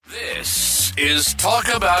This is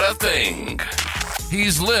Talk About a Thing.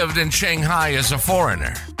 He's lived in Shanghai as a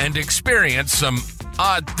foreigner and experienced some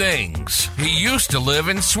odd things. He used to live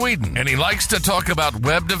in Sweden, and he likes to talk about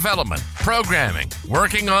web development, programming,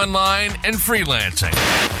 working online, and freelancing.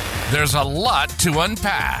 There's a lot to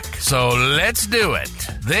unpack, so let's do it.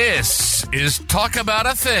 This is Talk About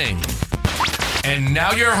a Thing. And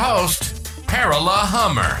now your host, PerOla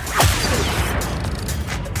Hammar.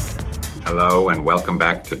 Hello, and welcome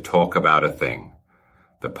back to Talk About a Thing,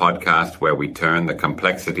 the podcast where we turn the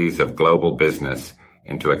complexities of global business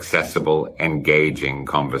into accessible, engaging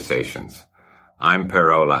conversations. I'm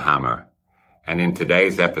PerOla Hammar, and in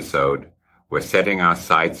today's episode, we're setting our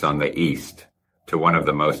sights on the east to one of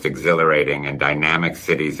the most exhilarating and dynamic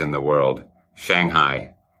cities in the world,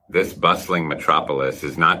 Shanghai. This bustling metropolis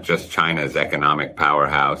is not just China's economic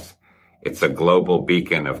powerhouse, it's a global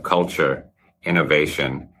beacon of culture,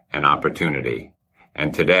 innovation, and opportunity.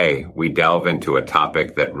 And today, we delve into a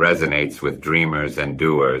topic that resonates with dreamers and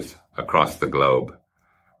doers across the globe: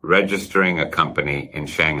 registering a company in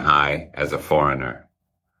Shanghai as a foreigner.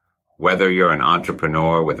 Whether you're an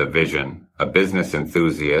entrepreneur with a vision, a business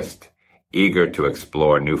enthusiast, eager to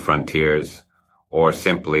explore new frontiers, or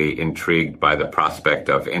simply intrigued by the prospect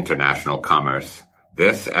of international commerce,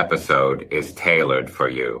 this episode is tailored for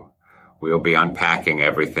you. We'll be unpacking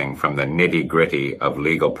everything from the nitty-gritty of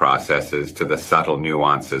legal processes to the subtle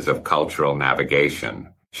nuances of cultural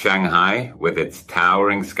navigation. Shanghai, with its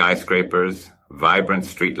towering skyscrapers, vibrant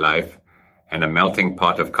street life, and a melting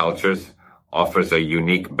pot of cultures, offers a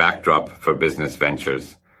unique backdrop for business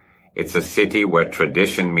ventures. It's a city where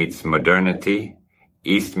tradition meets modernity,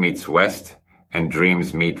 East meets West, and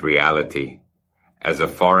dreams meet reality. As a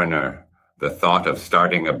foreigner, the thought of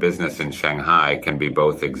starting a business in Shanghai can be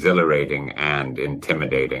both exhilarating and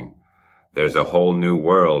intimidating. There's a whole new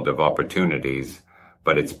world of opportunities,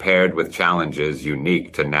 but it's paired with challenges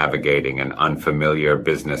unique to navigating an unfamiliar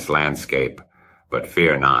business landscape. But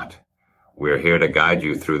fear not. We're here to guide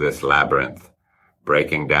you through this labyrinth,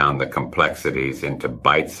 breaking down the complexities into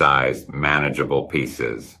bite-sized, manageable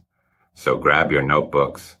pieces. So grab your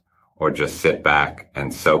notebooks, or just sit back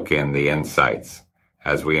and soak in the insights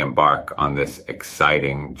as we embark on this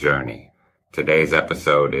exciting journey. Today's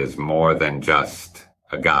episode is more than just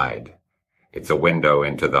a guide. It's a window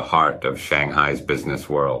into the heart of Shanghai's business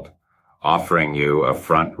world, offering you a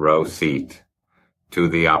front row seat to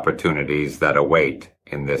the opportunities that await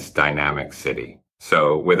in this dynamic city.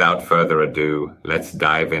 So, without further ado, let's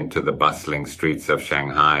dive into the bustling streets of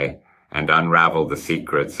Shanghai and unravel the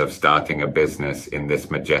secrets of starting a business in this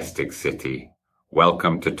majestic city.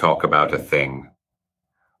 Welcome to Talk About a Thing.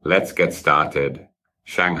 Let's get started.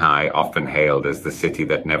 Shanghai, often hailed as the city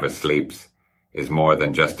that never sleeps, is more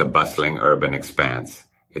than just a bustling urban expanse.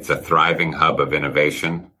 It's a thriving hub of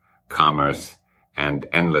innovation, commerce, and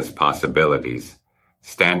endless possibilities,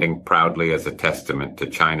 standing proudly as a testament to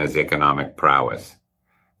China's economic prowess.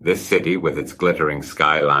 This city, with its glittering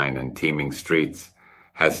skyline and teeming streets,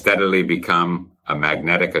 has steadily become a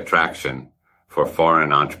magnetic attraction for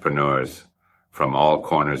foreign entrepreneurs from all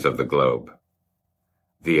corners of the globe.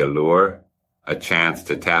 The allure, a chance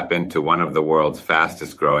to tap into one of the world's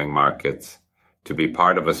fastest growing markets, to be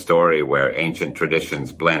part of a story where ancient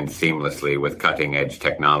traditions blend seamlessly with cutting-edge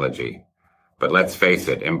technology. But let's face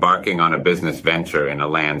it, embarking on a business venture in a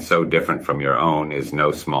land so different from your own is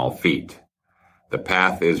no small feat. The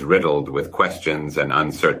path is riddled with questions and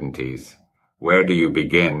uncertainties. Where do you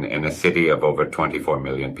begin in a city of over 24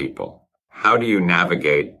 million people? How do you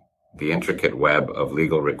navigate the intricate web of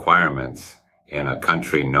legal requirements in a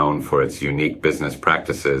country known for its unique business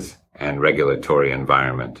practices and regulatory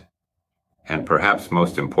environment? And perhaps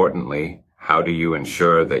most importantly, how do you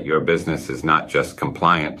ensure that your business is not just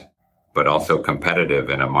compliant, but also competitive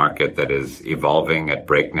in a market that is evolving at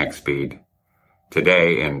breakneck speed?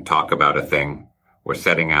 Today, in Talk About a Thing, we're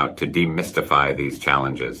setting out to demystify these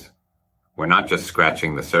challenges. We're not just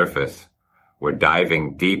scratching the surface. We're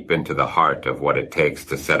diving deep into the heart of what it takes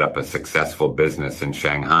to set up a successful business in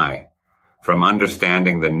Shanghai. From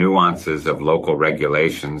understanding the nuances of local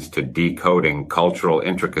regulations to decoding cultural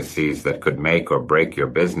intricacies that could make or break your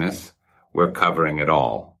business, we're covering it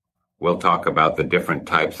all. We'll talk about the different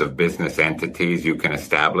types of business entities you can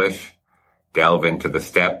establish, delve into the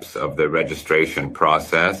steps of the registration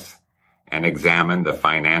process, and examine the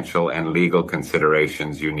financial and legal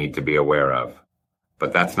considerations you need to be aware of.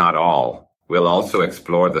 But that's not all. We'll also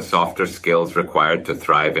explore the softer skills required to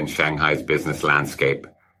thrive in Shanghai's business landscape,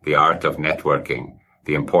 the art of networking,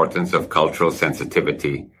 the importance of cultural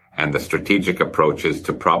sensitivity, and the strategic approaches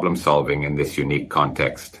to problem solving in this unique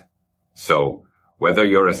context. So, Whether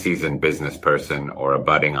you're a seasoned business person or a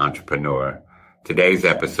budding entrepreneur, today's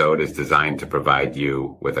episode is designed to provide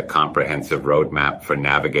you with a comprehensive roadmap for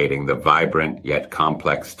navigating the vibrant yet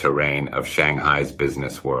complex terrain of Shanghai's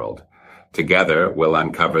business world. Together, we'll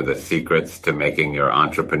uncover the secrets to making your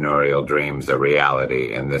entrepreneurial dreams a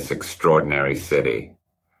reality in this extraordinary city.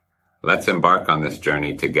 Let's embark on this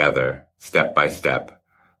journey together, step by step,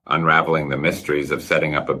 unraveling the mysteries of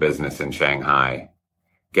setting up a business in Shanghai.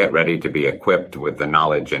 Get ready to be equipped with the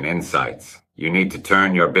knowledge and insights you need to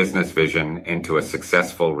turn your business vision into a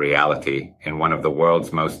successful reality in one of the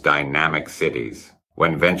world's most dynamic cities.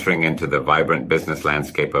 When venturing into the vibrant business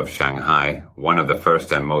landscape of Shanghai, one of the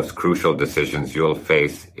first and most crucial decisions you'll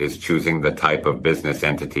face is choosing the type of business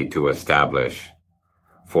entity to establish.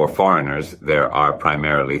 For foreigners, there are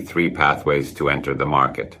primarily three pathways to enter the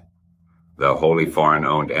market: the wholly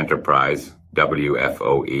foreign-owned enterprise,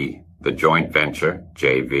 WFOE, the joint venture,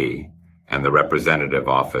 JV, and the representative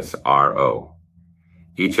office, RO.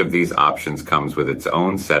 Each of these options comes with its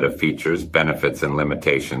own set of features, benefits, and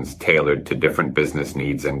limitations tailored to different business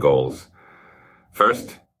needs and goals.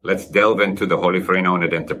 First, let's delve into the wholly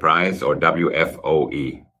foreign-owned enterprise, or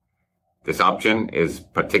WFOE. This option is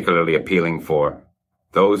particularly appealing for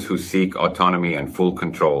those who seek autonomy and full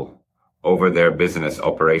control over their business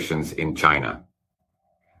operations in China.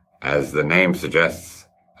 As the name suggests,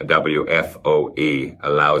 a WFOE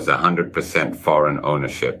allows 100% foreign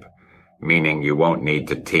ownership, meaning you won't need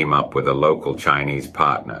to team up with a local Chinese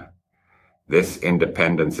partner. This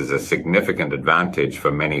independence is a significant advantage for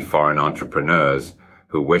many foreign entrepreneurs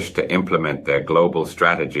who wish to implement their global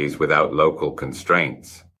strategies without local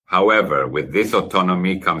constraints. However, with this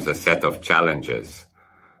autonomy comes a set of challenges.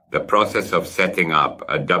 The process of setting up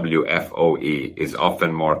a WFOE is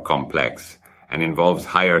often more complex and involves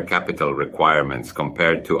higher capital requirements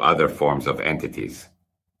compared to other forms of entities.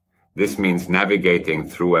 This means navigating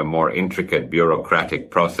through a more intricate bureaucratic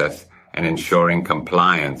process and ensuring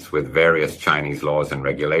compliance with various Chinese laws and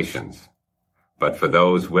regulations. But for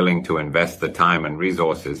those willing to invest the time and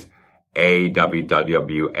resources, a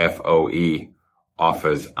WFOE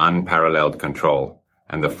offers unparalleled control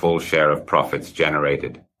and the full share of profits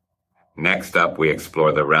generated. Next up, we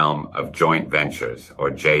explore the realm of joint ventures,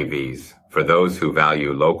 or JVs, for those who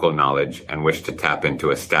value local knowledge and wish to tap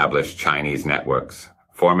into established Chinese networks.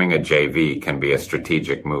 Forming a JV can be a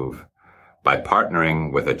strategic move. By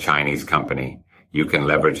partnering with a Chinese company, you can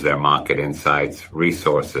leverage their market insights,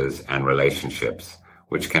 resources, and relationships,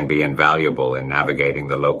 which can be invaluable in navigating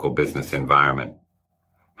the local business environment.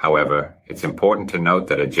 However, it's important to note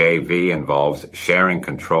that a JV involves sharing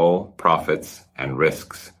control, profits, and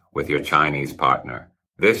risks with your Chinese partner.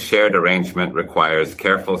 This shared arrangement requires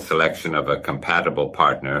careful selection of a compatible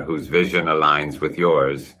partner whose vision aligns with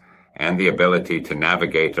yours, and the ability to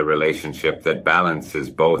navigate a relationship that balances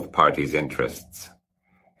both parties' interests.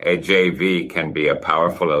 A JV can be a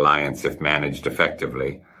powerful alliance if managed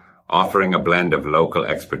effectively, offering a blend of local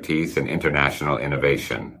expertise and international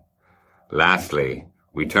innovation. Lastly,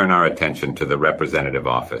 we turn our attention to the representative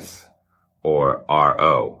office, or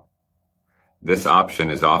RO. This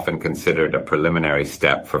option is often considered a preliminary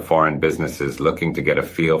step for foreign businesses looking to get a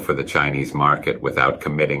feel for the Chinese market without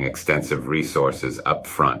committing extensive resources up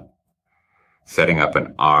front. Setting up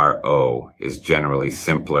an RO is generally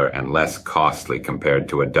simpler and less costly compared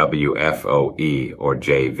to a WFOE or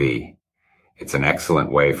JV. It's an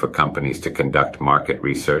excellent way for companies to conduct market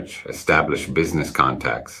research, establish business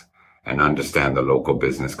contacts, and understand the local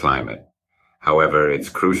business climate. However, it's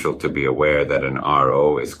crucial to be aware that an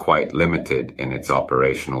RO is quite limited in its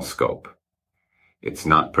operational scope. It's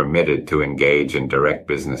not permitted to engage in direct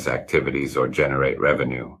business activities or generate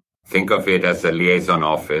revenue. Think of it as a liaison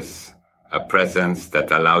office, a presence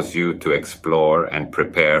that allows you to explore and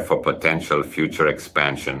prepare for potential future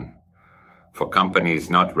expansion. For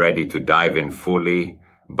companies not ready to dive in fully,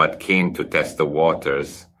 but keen to test the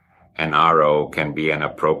waters, an RO can be an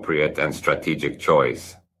appropriate and strategic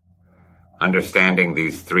choice. Understanding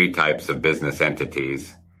these three types of business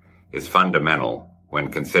entities is fundamental when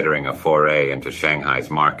considering a foray into Shanghai's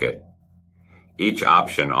market. Each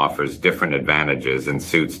option offers different advantages and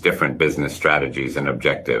suits different business strategies and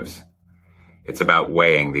objectives. It's about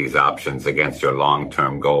weighing these options against your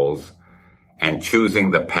long-term goals and choosing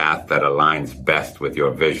the path that aligns best with your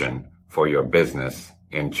vision for your business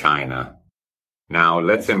in China. Now,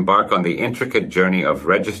 let's embark on the intricate journey of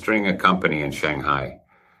registering a company in Shanghai.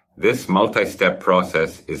 This multi-step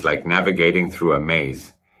process is like navigating through a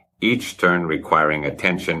maze, each turn requiring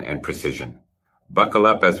attention and precision. Buckle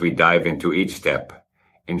up as we dive into each step,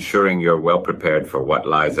 ensuring you're well prepared for what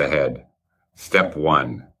lies ahead. Step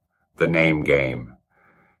 1. The name game.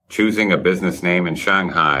 Choosing a business name in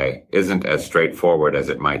Shanghai isn't as straightforward as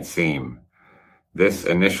it might seem. This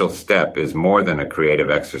initial step is more than a creative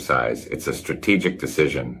exercise. It's a strategic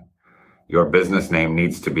decision. Your business name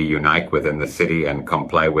needs to be unique within the city and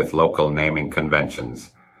comply with local naming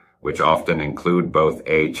conventions, which often include both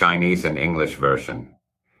a Chinese and English version.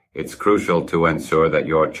 It's crucial to ensure that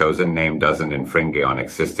your chosen name doesn't infringe on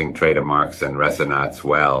existing trademarks and resonates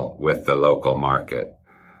well with the local market.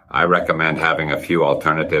 I recommend having a few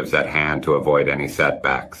alternatives at hand to avoid any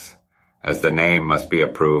setbacks, as the name must be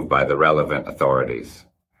approved by the relevant authorities.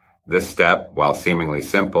 This step, while seemingly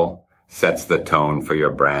simple, sets the tone for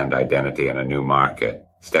your brand identity in a new market.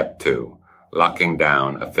 Step 2. Locking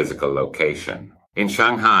down a physical location. In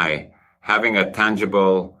Shanghai, having a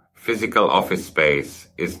tangible physical office space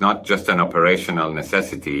is not just an operational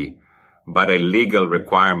necessity, but a legal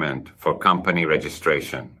requirement for company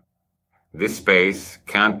registration. This space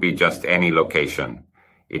can't be just any location.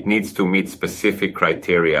 It needs to meet specific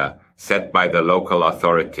criteria set by the local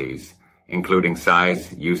authorities, including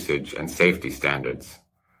size, usage, and safety standards.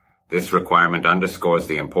 This requirement underscores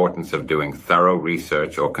the importance of doing thorough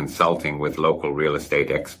research or consulting with local real estate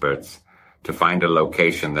experts to find a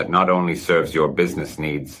location that not only serves your business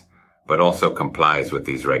needs, but also complies with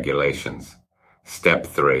these regulations. Step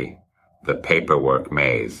 3. The paperwork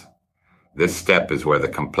maze. This step is where the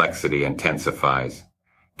complexity intensifies.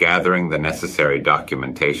 Gathering the necessary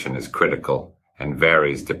documentation is critical and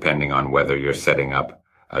varies depending on whether you're setting up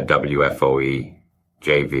a WFOE,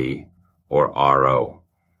 JV, or RO.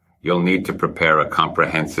 You'll need to prepare a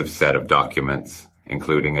comprehensive set of documents,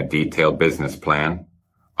 including a detailed business plan,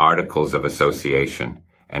 articles of association,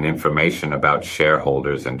 and information about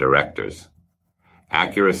shareholders and directors.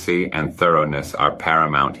 Accuracy and thoroughness are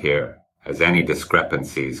paramount here, as any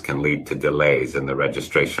discrepancies can lead to delays in the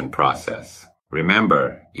registration process.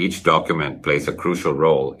 Remember, each document plays a crucial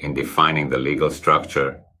role in defining the legal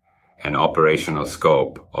structure and operational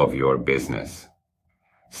scope of your business.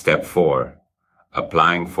 Step 4.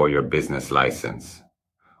 Applying for your business license.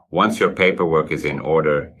 Once your paperwork is in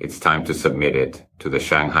order, it's time to submit it to the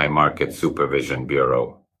Shanghai Market Supervision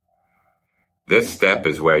Bureau. This step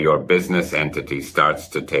is where your business entity starts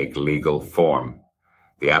to take legal form.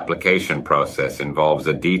 The application process involves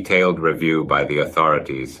a detailed review by the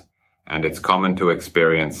authorities, and it's common to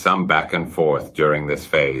experience some back and forth during this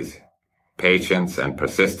phase. Patience and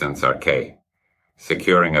persistence are key.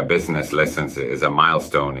 Securing a business license is a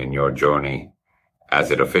milestone in your journey,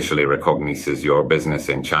 as it officially recognizes your business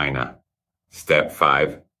in China. Step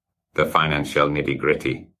 5. The financial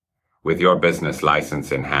nitty-gritty. With your business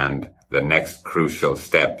license in hand, the next crucial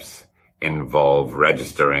steps involve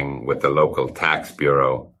registering with the local tax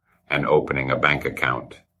bureau and opening a bank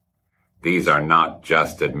account. These are not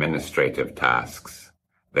just administrative tasks.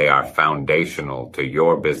 They are foundational to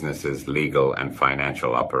your business's legal and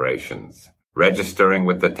financial operations. Registering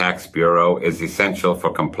with the tax bureau is essential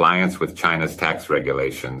for compliance with China's tax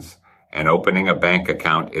regulations, and opening a bank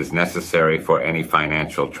account is necessary for any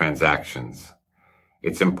financial transactions.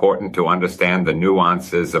 It's important to understand the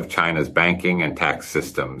nuances of China's banking and tax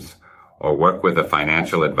systems, or work with a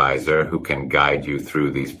financial advisor who can guide you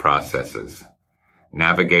through these processes.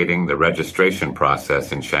 Navigating the registration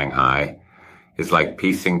process in Shanghai is like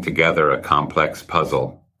piecing together a complex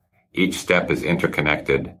puzzle. Each step is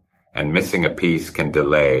interconnected, and missing a piece can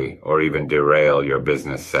delay or even derail your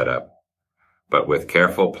business setup. But with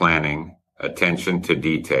careful planning, attention to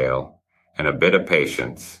detail, and a bit of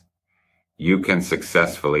patience, you can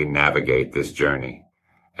successfully navigate this journey.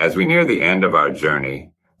 As we near the end of our journey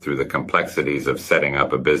through the complexities of setting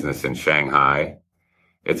up a business in Shanghai,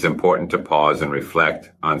 it's important to pause and reflect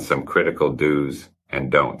on some critical do's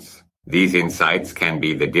and don'ts. These insights can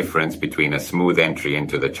be the difference between a smooth entry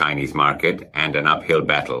into the Chinese market and an uphill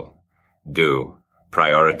battle. Do.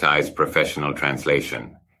 Prioritize professional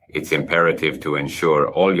translation. It's imperative to ensure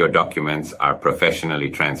all your documents are professionally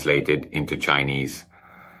translated into Chinese.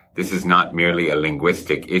 This is not merely a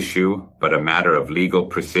linguistic issue, but a matter of legal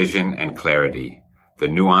precision and clarity. The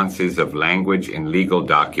nuances of language in legal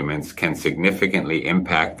documents can significantly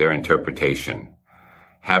impact their interpretation.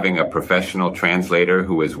 Having a professional translator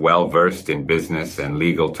who is well-versed in business and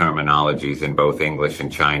legal terminologies in both English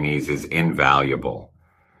and Chinese is invaluable.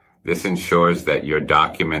 This ensures that your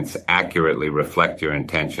documents accurately reflect your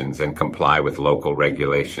intentions and comply with local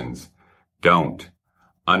regulations. Don't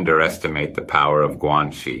underestimate the power of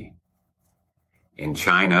Guanxi. In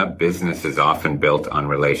China, business is often built on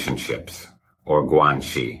relationships, or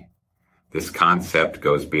Guanxi. This concept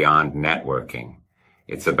goes beyond networking.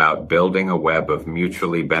 It's about building a web of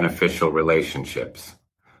mutually beneficial relationships.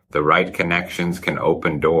 The right connections can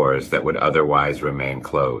open doors that would otherwise remain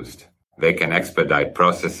closed. They can expedite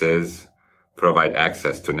processes, provide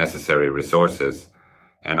access to necessary resources,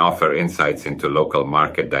 and offer insights into local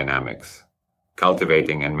market dynamics.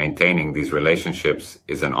 Cultivating and maintaining these relationships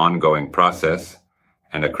is an ongoing process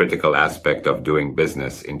and a critical aspect of doing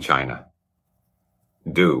business in China.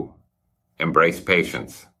 Do. Embrace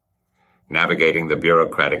patience. Navigating the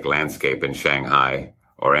bureaucratic landscape in Shanghai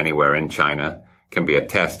or anywhere in China can be a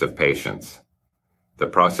test of patience. The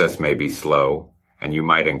process may be slow, and you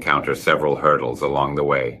might encounter several hurdles along the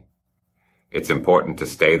way. It's important to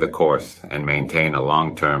stay the course and maintain a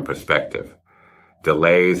long-term perspective.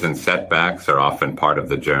 Delays and setbacks are often part of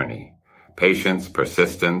the journey. Patience,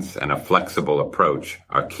 persistence, and a flexible approach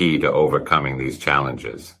are key to overcoming these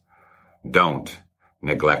challenges. Don't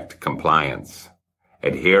neglect compliance.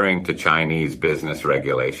 Adhering to Chinese business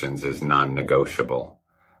regulations is non-negotiable.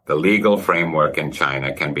 The legal framework in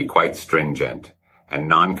China can be quite stringent, and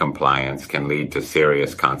non-compliance can lead to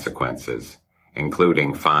serious consequences,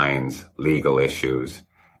 including fines, legal issues,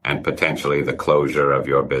 and potentially the closure of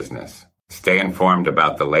your business. Stay informed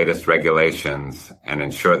about the latest regulations and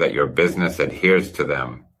ensure that your business adheres to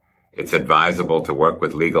them. It's advisable to work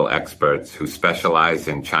with legal experts who specialize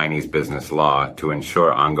in Chinese business law to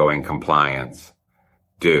ensure ongoing compliance.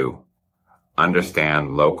 Do.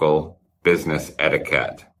 Understand local business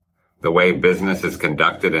etiquette. The way business is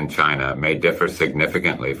conducted in China may differ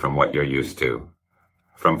significantly from what you're used to.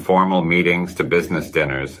 From formal meetings to business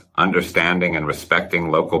dinners, understanding and respecting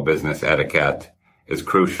local business etiquette is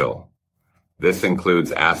crucial. This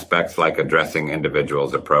includes aspects like addressing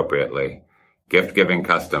individuals appropriately, gift-giving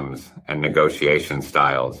customs, and negotiation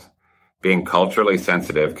styles. Being culturally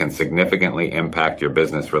sensitive can significantly impact your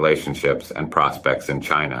business relationships and prospects in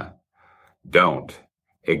China. Don't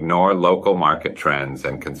ignore local market trends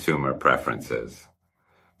and consumer preferences.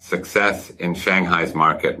 Success in Shanghai's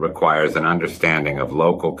market requires an understanding of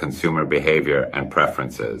local consumer behavior and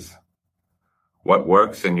preferences. What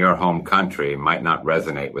works in your home country might not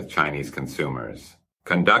resonate with Chinese consumers.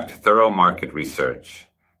 Conduct thorough market research.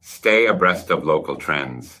 Stay abreast of local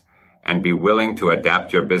trends, and be willing to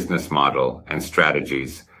adapt your business model and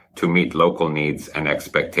strategies to meet local needs and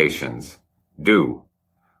expectations. Do.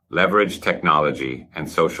 Leverage technology and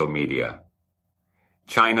social media.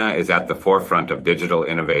 China is at the forefront of digital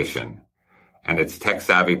innovation, and its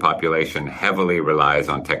tech-savvy population heavily relies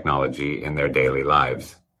on technology in their daily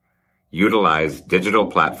lives. Utilize digital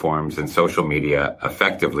platforms and social media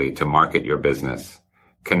effectively to market your business,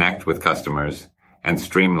 connect with customers, and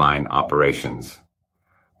streamline operations.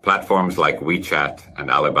 Platforms like WeChat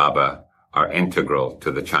and Alibaba are integral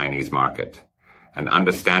to the Chinese market, and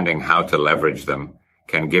understanding how to leverage them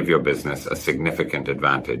can give your business a significant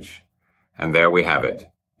advantage. And there we have it,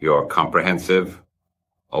 your comprehensive,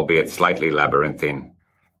 albeit slightly labyrinthine,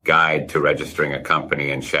 guide to registering a company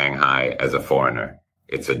in Shanghai as a foreigner.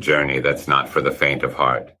 It's a journey that's not for the faint of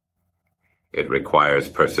heart. It requires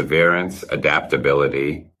perseverance,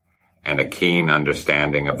 adaptability, and a keen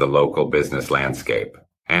understanding of the local business landscape.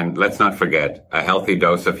 And let's not forget, a healthy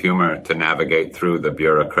dose of humor to navigate through the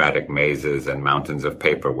bureaucratic mazes and mountains of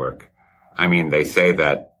paperwork. I mean, they say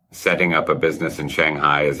that setting up a business in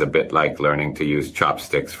Shanghai is a bit like learning to use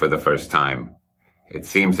chopsticks for the first time. It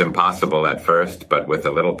seems impossible at first, but with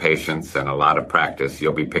a little patience and a lot of practice,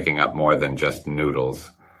 you'll be picking up more than just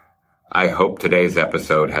noodles. I hope today's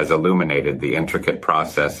episode has illuminated the intricate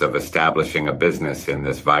process of establishing a business in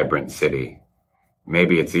this vibrant city.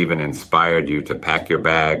 Maybe it's even inspired you to pack your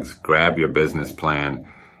bags, grab your business plan,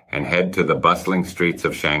 and head to the bustling streets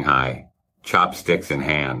of Shanghai, chopsticks in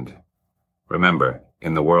hand. Remember,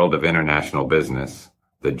 in the world of international business,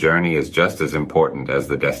 the journey is just as important as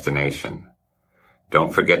the destination.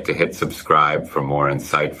 Don't forget to hit subscribe for more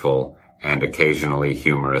insightful and occasionally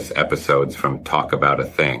humorous episodes from Talk About a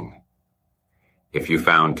Thing. If you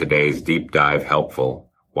found today's deep dive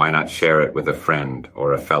helpful, why not share it with a friend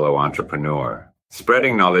or a fellow entrepreneur?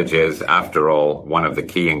 Spreading knowledge is, after all, one of the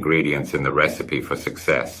key ingredients in the recipe for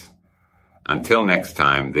success. Until next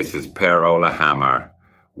time, this is PerOla Hammar,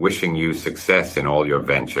 wishing you success in all your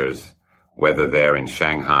ventures, whether they're in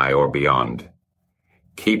Shanghai or beyond.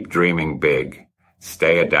 Keep dreaming big,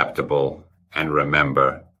 stay adaptable, and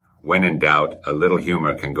remember, when in doubt, a little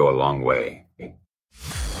humor can go a long way.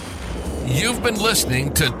 You've been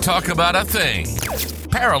listening to Talk About a Thing.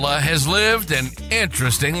 PerOla has lived an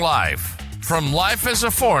interesting life. From life as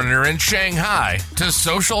a foreigner in Shanghai to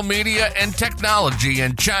social media and technology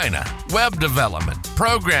in China, web development,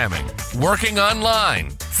 programming, working online,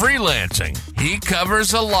 freelancing, he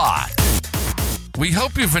covers a lot. We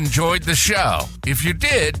hope you've enjoyed the show. If you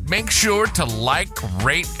did, make sure to like,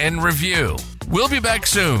 rate, and review. We'll be back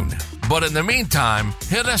soon. But in the meantime,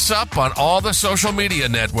 hit us up on all the social media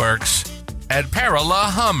networks at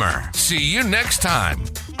PerOla Hammar. See you next time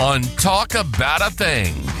on Talk About a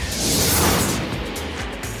Thing.